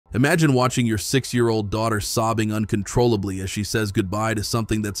Imagine watching your 6-year-old daughter sobbing uncontrollably as she says goodbye to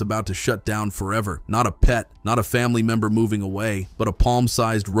something that's about to shut down forever. Not a pet, not a family member moving away, but a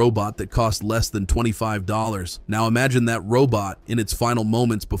palm-sized robot that cost less than $25. Now imagine that robot in its final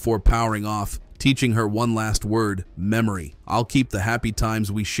moments before powering off, teaching her one last word: memory. I'll keep the happy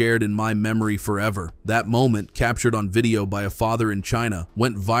times we shared in my memory forever. That moment, captured on video by a father in China,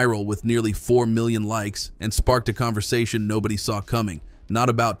 went viral with nearly 4 million likes and sparked a conversation nobody saw coming. Not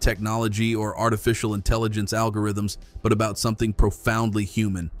about technology or artificial intelligence algorithms, but about something profoundly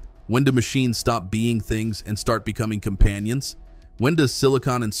human. When do machines stop being things and start becoming companions? When does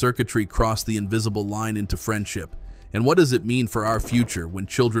silicon and circuitry cross the invisible line into friendship? And what does it mean for our future when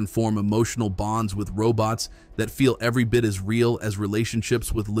children form emotional bonds with robots that feel every bit as real as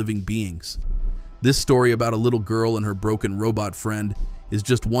relationships with living beings? This story about a little girl and her broken robot friend is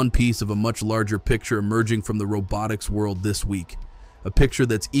just one piece of a much larger picture emerging from the robotics world this week. A picture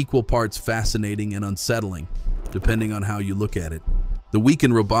that's equal parts fascinating and unsettling, depending on how you look at it. The week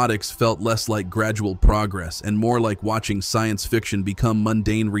in robotics felt less like gradual progress and more like watching science fiction become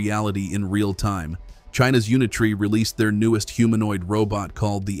mundane reality in real time. China's Unitree released their newest humanoid robot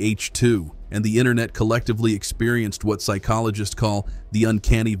called the H2, and the internet collectively experienced what psychologists call the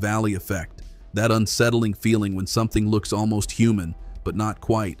uncanny valley effect. That unsettling feeling when something looks almost human, but not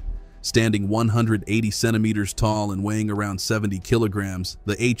quite. Standing 180 centimeters tall and weighing around 70 kilograms,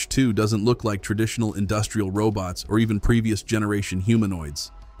 the H2 doesn't look like traditional industrial robots or even previous generation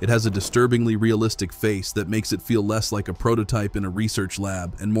humanoids. It has a disturbingly realistic face that makes it feel less like a prototype in a research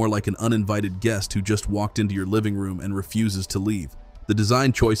lab and more like an uninvited guest who just walked into your living room and refuses to leave. The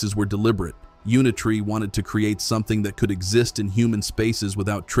design choices were deliberate. Unitree wanted to create something that could exist in human spaces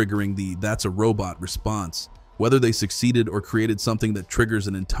without triggering the "that's a robot" response. Whether they succeeded or created something that triggers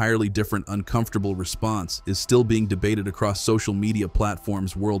an entirely different, uncomfortable response is still being debated across social media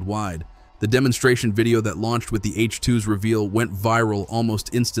platforms worldwide. The demonstration video that launched with the H2's reveal went viral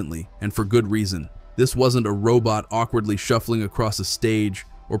almost instantly, and for good reason. This wasn't a robot awkwardly shuffling across a stage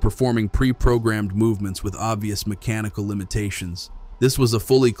or performing pre-programmed movements with obvious mechanical limitations. This was a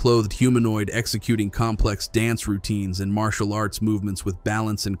fully clothed humanoid executing complex dance routines and martial arts movements with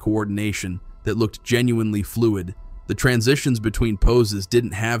balance and coordination that looked genuinely fluid. The transitions between poses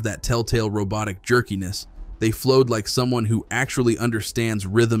didn't have that telltale robotic jerkiness. They flowed like someone who actually understands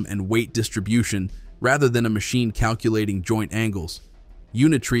rhythm and weight distribution rather than a machine calculating joint angles.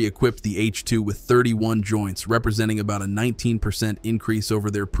 Unitree equipped the H2 with 31 joints, representing about a 19% increase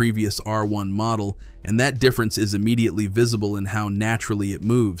over their previous R1 model, and that difference is immediately visible in how naturally it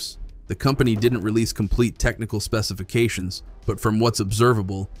moves. The company didn't release complete technical specifications, but from what's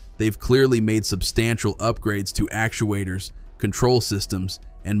observable, they've clearly made substantial upgrades to actuators, control systems,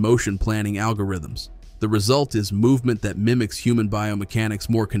 and motion planning algorithms. The result is movement that mimics human biomechanics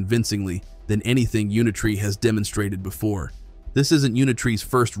more convincingly than anything Unitree has demonstrated before. This isn't Unitree's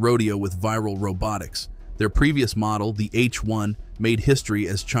first rodeo with viral robotics. Their previous model, the H1, made history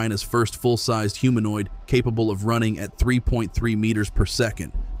as China's first full-sized humanoid capable of running at 3.3 meters per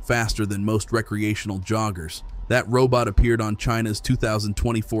second, faster than most recreational joggers. That robot appeared on China's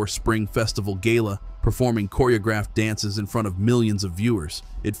 2024 Spring Festival Gala, performing choreographed dances in front of millions of viewers.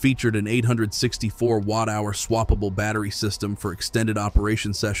 It featured an 864 watt-hour swappable battery system for extended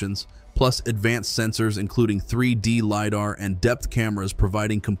operation sessions, plus advanced sensors including 3D LiDAR and depth cameras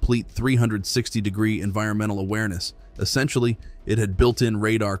providing complete 360-degree environmental awareness. Essentially, it had built-in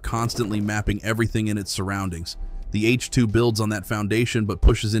radar constantly mapping everything in its surroundings. The H2 builds on that foundation but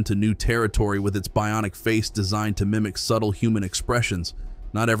pushes into new territory with its bionic face designed to mimic subtle human expressions.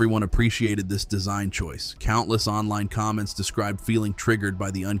 Not everyone appreciated this design choice. Countless online comments described feeling triggered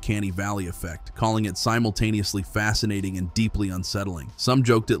by the uncanny valley effect, calling it simultaneously fascinating and deeply unsettling. Some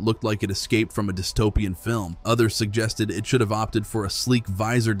joked it looked like it escaped from a dystopian film. Others suggested it should have opted for a sleek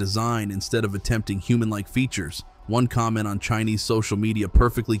visor design instead of attempting human-like features. One comment on Chinese social media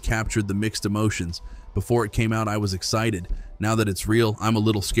perfectly captured the mixed emotions. "Before it came out, I was excited. Now that it's real, I'm a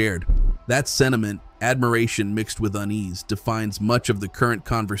little scared." That sentiment, admiration mixed with unease, defines much of the current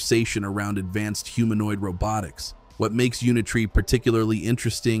conversation around advanced humanoid robotics. What makes Unitree particularly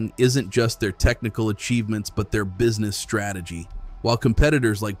interesting isn't just their technical achievements, but their business strategy. While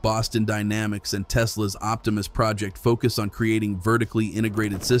competitors like Boston Dynamics and Tesla's Optimus project focus on creating vertically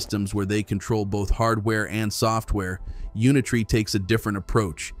integrated systems where they control both hardware and software, Unitree takes a different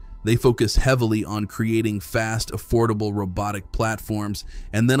approach. They focus heavily on creating fast, affordable robotic platforms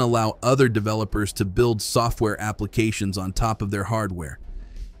and then allow other developers to build software applications on top of their hardware.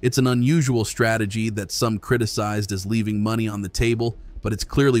 It's an unusual strategy that some criticized as leaving money on the table, but it's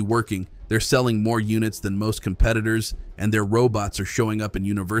clearly working. They're selling more units than most competitors, and their robots are showing up in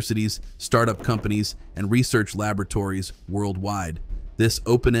universities, startup companies, and research laboratories worldwide. This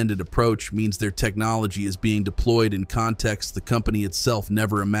open-ended approach means their technology is being deployed in contexts the company itself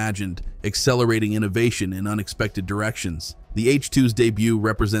never imagined, accelerating innovation in unexpected directions. The H2's debut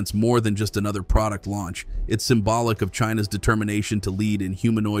represents more than just another product launch. It's symbolic of China's determination to lead in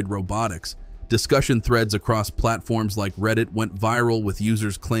humanoid robotics. Discussion threads across platforms like Reddit went viral with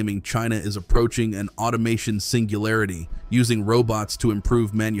users claiming China is approaching an automation singularity, using robots to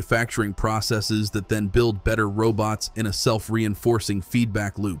improve manufacturing processes that then build better robots in a self-reinforcing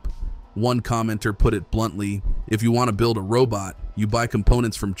feedback loop. One commenter put it bluntly, "If you want to build a robot, you buy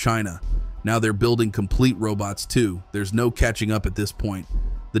components from China. Now they're building complete robots too. There's no catching up at this point."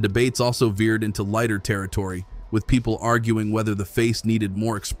 The debates also veered into lighter territory, with people arguing whether the face needed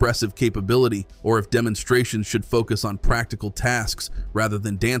more expressive capability or if demonstrations should focus on practical tasks rather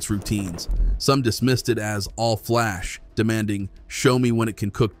than dance routines. Some dismissed it as all flash, demanding, "Show me when it can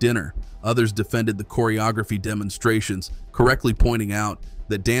cook dinner." Others defended the choreography demonstrations, correctly pointing out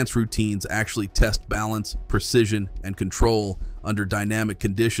that dance routines actually test balance, precision, and control under dynamic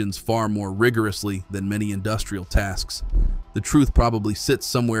conditions far more rigorously than many industrial tasks. The truth probably sits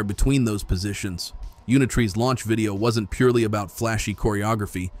somewhere between those positions. Unitree's launch video wasn't purely about flashy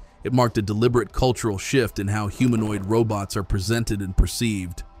choreography. It marked a deliberate cultural shift in how humanoid robots are presented and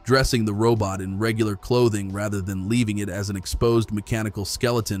perceived. Dressing the robot in regular clothing rather than leaving it as an exposed mechanical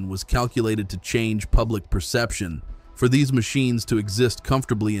skeleton was calculated to change public perception. For these machines to exist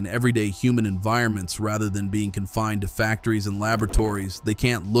comfortably in everyday human environments rather than being confined to factories and laboratories, they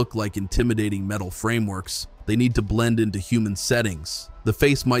can't look like intimidating metal frameworks. They need to blend into human settings. The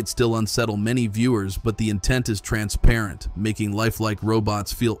face might still unsettle many viewers, but the intent is transparent, making lifelike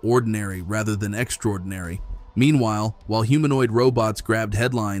robots feel ordinary rather than extraordinary. Meanwhile, while humanoid robots grabbed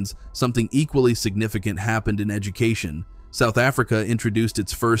headlines, something equally significant happened in education. South Africa introduced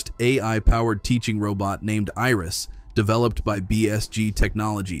its first AI-powered teaching robot named Iris, developed by BSG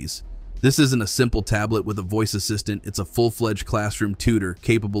Technologies. This isn't a simple tablet with a voice assistant, it's a full-fledged classroom tutor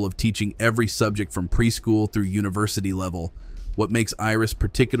capable of teaching every subject from preschool through university level. What makes Iris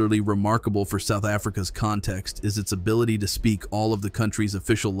particularly remarkable for South Africa's context is its ability to speak all of the country's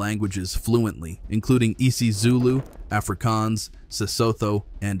official languages fluently, including isiZulu, Afrikaans, Sesotho,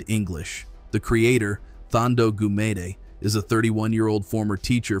 and English. The creator, Thando Gumede, is a 31-year-old former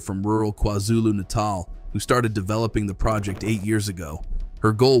teacher from rural KwaZulu-Natal who started developing the project 8 years ago.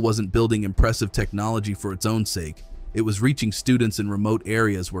 Her goal wasn't building impressive technology for its own sake. It was reaching students in remote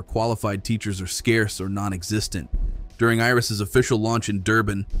areas where qualified teachers are scarce or non-existent. During Iris's official launch in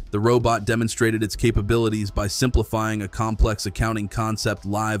Durban, the robot demonstrated its capabilities by simplifying a complex accounting concept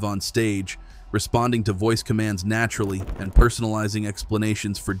live on stage, responding to voice commands naturally, and personalizing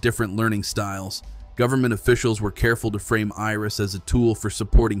explanations for different learning styles. Government officials were careful to frame Iris as a tool for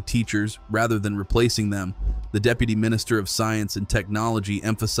supporting teachers rather than replacing them. The Deputy Minister of Science and Technology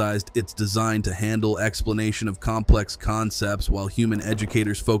emphasized its design to handle explanation of complex concepts while human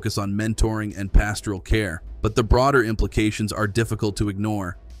educators focus on mentoring and pastoral care. But the broader implications are difficult to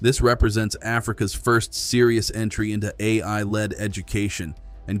ignore. This represents Africa's first serious entry into AI-led education,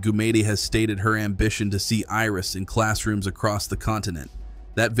 and Gumede has stated her ambition to see Iris in classrooms across the continent.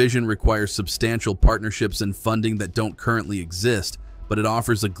 That vision requires substantial partnerships and funding that don't currently exist, but it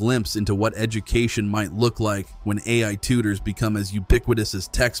offers a glimpse into what education might look like when AI tutors become as ubiquitous as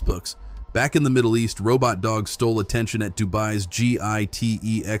textbooks. Back in the Middle East, robot dogs stole attention at Dubai's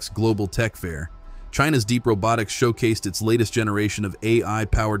GITEX Global Tech Fair. China's Deep Robotics showcased its latest generation of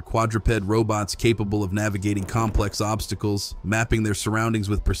AI-powered quadruped robots capable of navigating complex obstacles, mapping their surroundings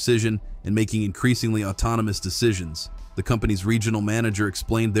with precision, and making increasingly autonomous decisions. The company's regional manager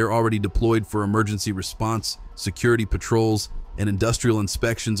explained they're already deployed for emergency response, security patrols, and industrial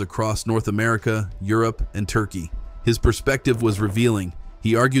inspections across North America, Europe, and Turkey. His perspective was revealing.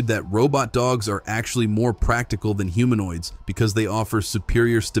 He argued that robot dogs are actually more practical than humanoids because they offer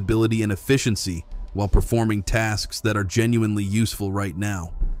superior stability and efficiency while performing tasks that are genuinely useful right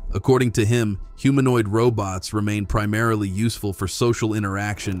now. According to him, humanoid robots remain primarily useful for social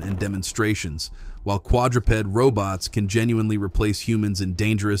interaction and demonstrations, while quadruped robots can genuinely replace humans in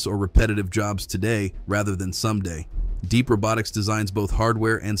dangerous or repetitive jobs today rather than someday. Deep Robotics designs both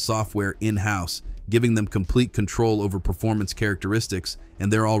hardware and software in-house, giving them complete control over performance characteristics,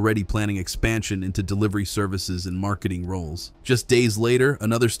 and they're already planning expansion into delivery services and marketing roles. Just days later,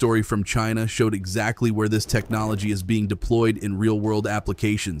 another story from China showed exactly where this technology is being deployed in real-world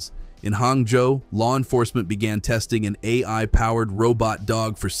applications. In Hangzhou, law enforcement began testing an AI-powered robot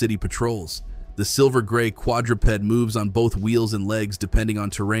dog for city patrols. The silver-gray quadruped moves on both wheels and legs depending on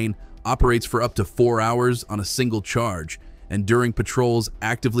terrain, operates for up to 4 hours on a single charge, and during patrols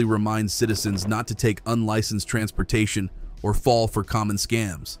actively reminds citizens not to take unlicensed transportation or fall for common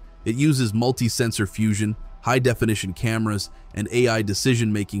scams. It uses multi-sensor fusion, high-definition cameras, and AI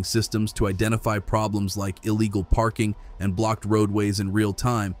decision-making systems to identify problems like illegal parking and blocked roadways in real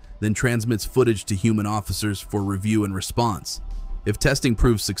time, then transmits footage to human officers for review and response. If testing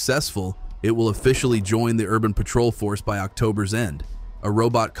proves successful, it will officially join the urban patrol force by October's end, a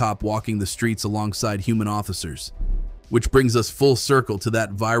robot cop walking the streets alongside human officers. Which brings us full circle to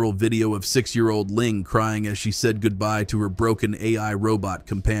that viral video of 6-year-old Ling crying as she said goodbye to her broken AI robot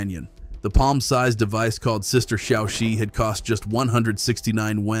companion. The palm-sized device called Sister Xiaoxi had cost just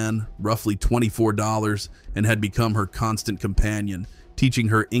 169 yuan, roughly $24, and had become her constant companion, teaching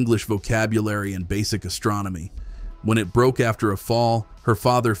her English vocabulary and basic astronomy. When it broke after a fall, her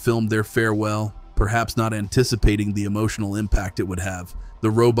father filmed their farewell, perhaps not anticipating the emotional impact it would have. The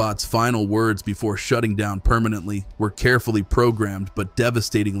robot's final words before shutting down permanently were carefully programmed but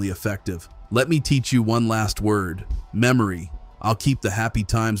devastatingly effective. "Let me teach you one last word. Memory. I'll keep the happy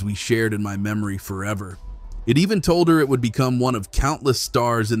times we shared in my memory forever." It even told her it would become one of countless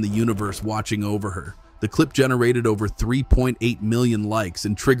stars in the universe watching over her. The clip generated over 3.8 million likes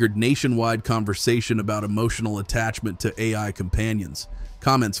and triggered nationwide conversation about emotional attachment to AI companions.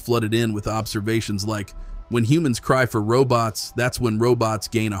 Comments flooded in with observations like, "When humans cry for robots, that's when robots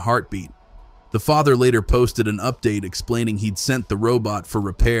gain a heartbeat." The father later posted an update explaining he'd sent the robot for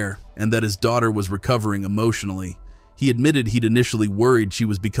repair and that his daughter was recovering emotionally. He admitted he'd initially worried she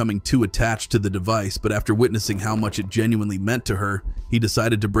was becoming too attached to the device, but after witnessing how much it genuinely meant to her, he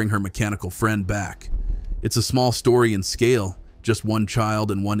decided to bring her mechanical friend back. It's a small story in scale, just one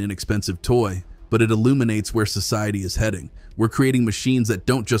child and one inexpensive toy, but it illuminates where society is heading. We're creating machines that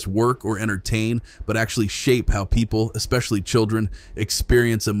don't just work or entertain, but actually shape how people, especially children,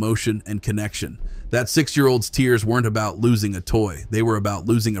 experience emotion and connection. That 6-year-old's tears weren't about losing a toy, they were about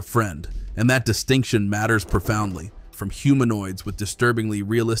losing a friend. And that distinction matters profoundly. From humanoids with disturbingly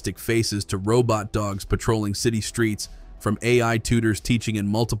realistic faces to robot dogs patrolling city streets, from AI tutors teaching in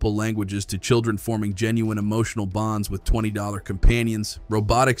multiple languages to children forming genuine emotional bonds with $20 companions,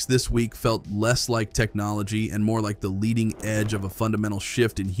 robotics this week felt less like technology and more like the leading edge of a fundamental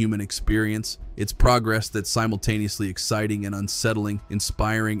shift in human experience. It's progress that's simultaneously exciting and unsettling,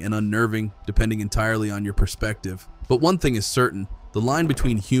 inspiring and unnerving, depending entirely on your perspective. But one thing is certain, the line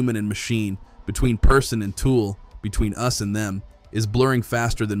between human and machine, between person and tool, between us and them, is blurring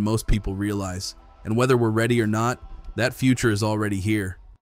faster than most people realize. And whether we're ready or not, that future is already here.